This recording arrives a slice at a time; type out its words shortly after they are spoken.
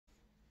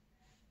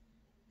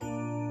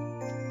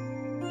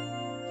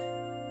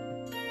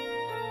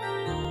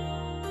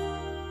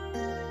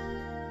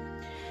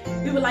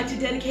We would like to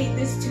dedicate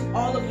this to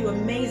all of you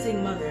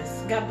amazing mothers.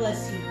 God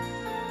bless you.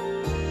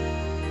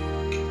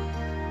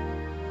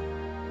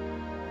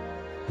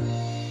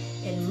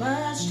 It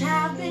must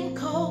have been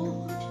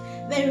cold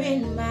there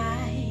in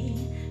my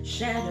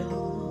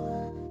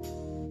shadow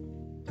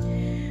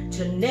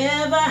to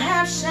never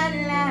have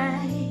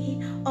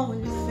sunlight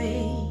on your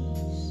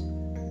face.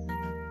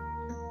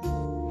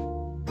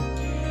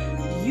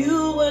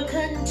 You were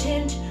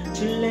content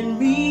to let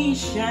me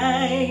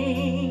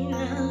shine.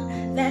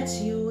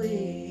 That's your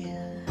way.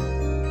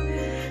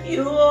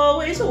 You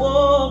always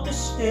walk a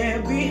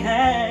step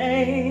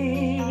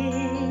behind.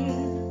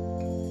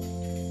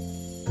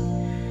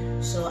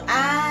 So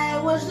I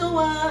was the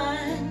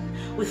one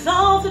with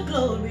all the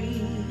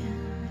glory,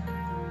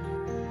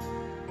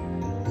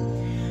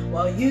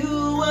 while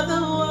you were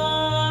the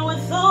one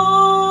with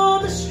all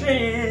the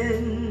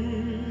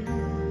strength.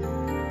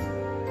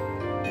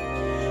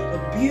 A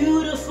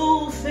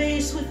beautiful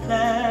face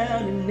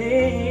without a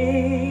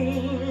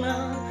name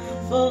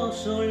for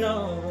so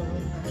long,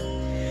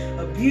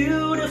 a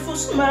beautiful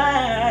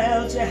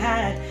smile to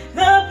hide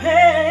the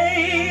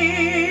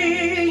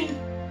pain.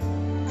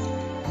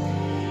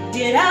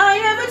 Did I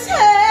ever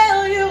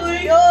tell you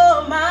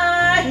you're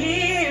my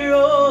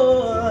hero?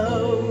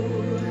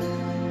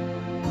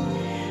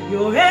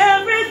 You're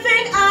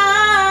everything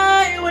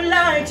I would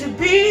like to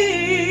be,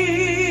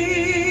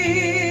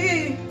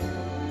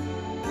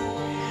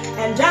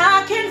 and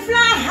I can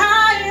fly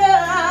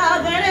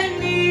higher than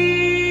an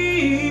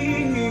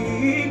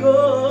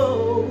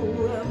eagle,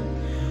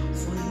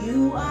 for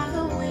you are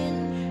the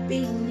wind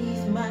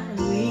beneath my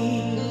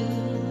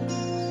wings.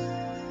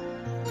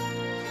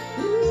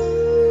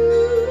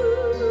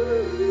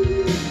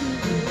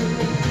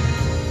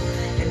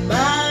 It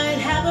might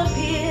have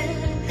appeared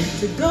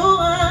to go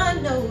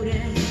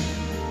unnoticed,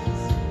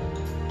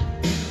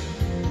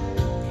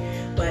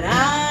 but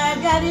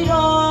I've got it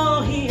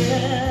all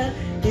here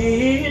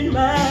in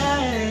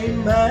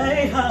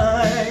my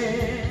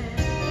heart.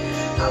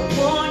 I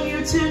want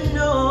you to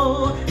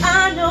know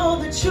I know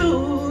the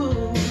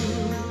truth.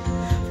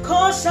 Of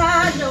course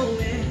I know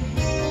it,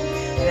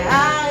 that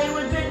I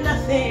would be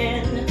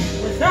nothing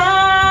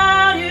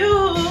without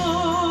you.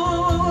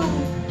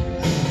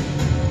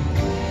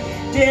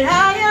 Did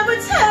I ever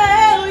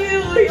tell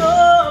you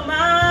you're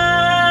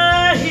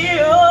my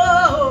hero?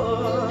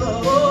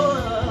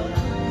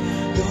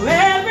 You're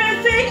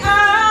everything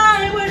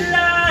I would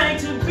like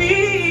to be.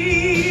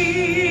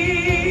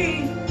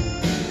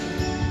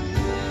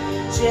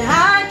 See,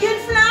 I can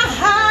fly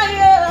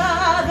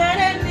higher than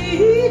an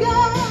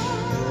eagle,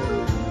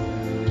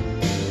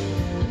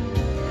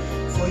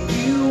 for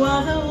you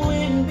are the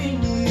wind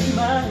beneath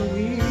my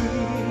wings.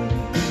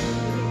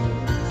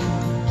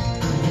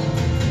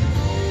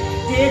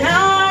 Did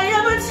I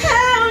ever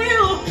tell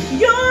you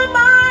you're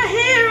my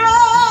hero?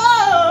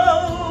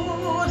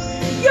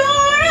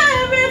 You're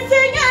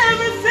everything,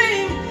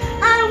 everything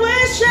I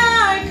wish I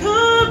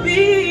could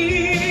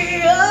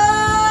be.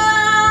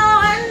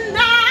 Oh, and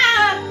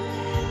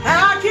I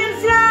can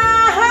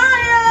fly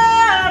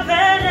higher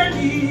than an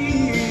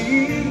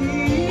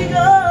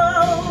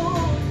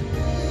eagle,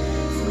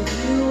 for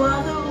you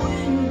are the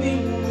wind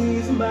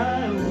beneath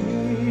my wings.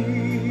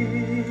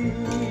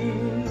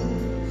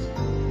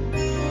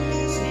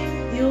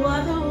 You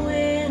are the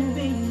wind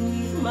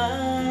beneath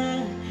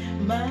my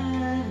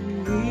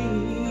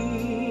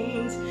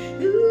wings.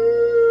 Ooh,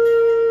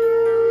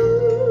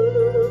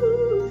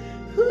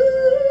 ooh,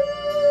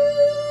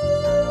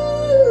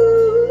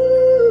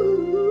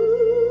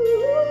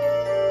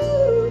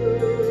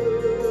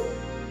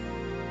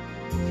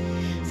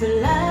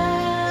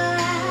 fly,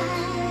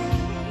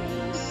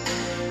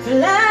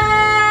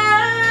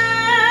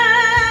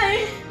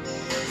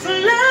 fly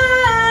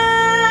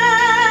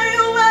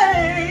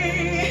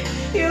away.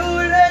 You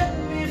let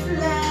me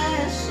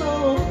fly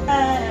so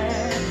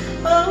high.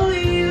 Oh,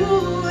 you,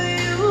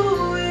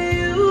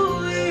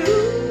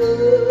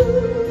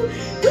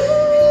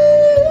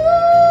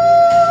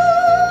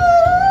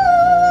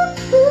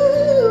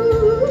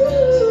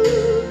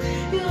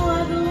 you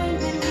are the wind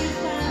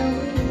beneath my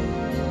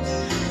wings.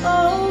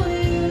 Oh,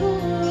 you,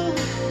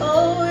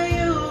 oh,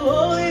 you,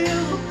 oh,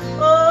 you,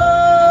 oh,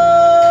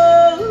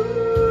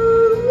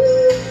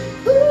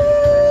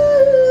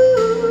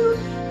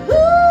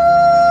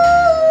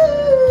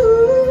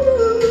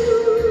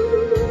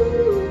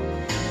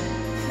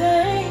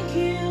 thank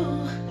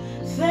you,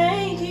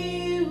 thank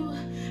you,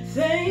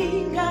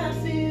 thank God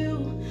for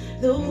you,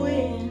 the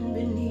wind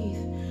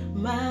beneath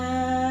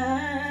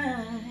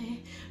my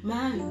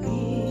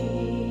wings.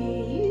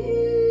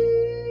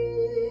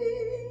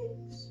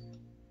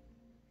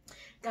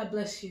 God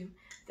bless you.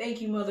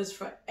 Thank you, mothers,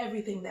 for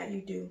everything that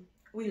you do.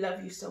 We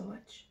love you so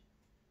much.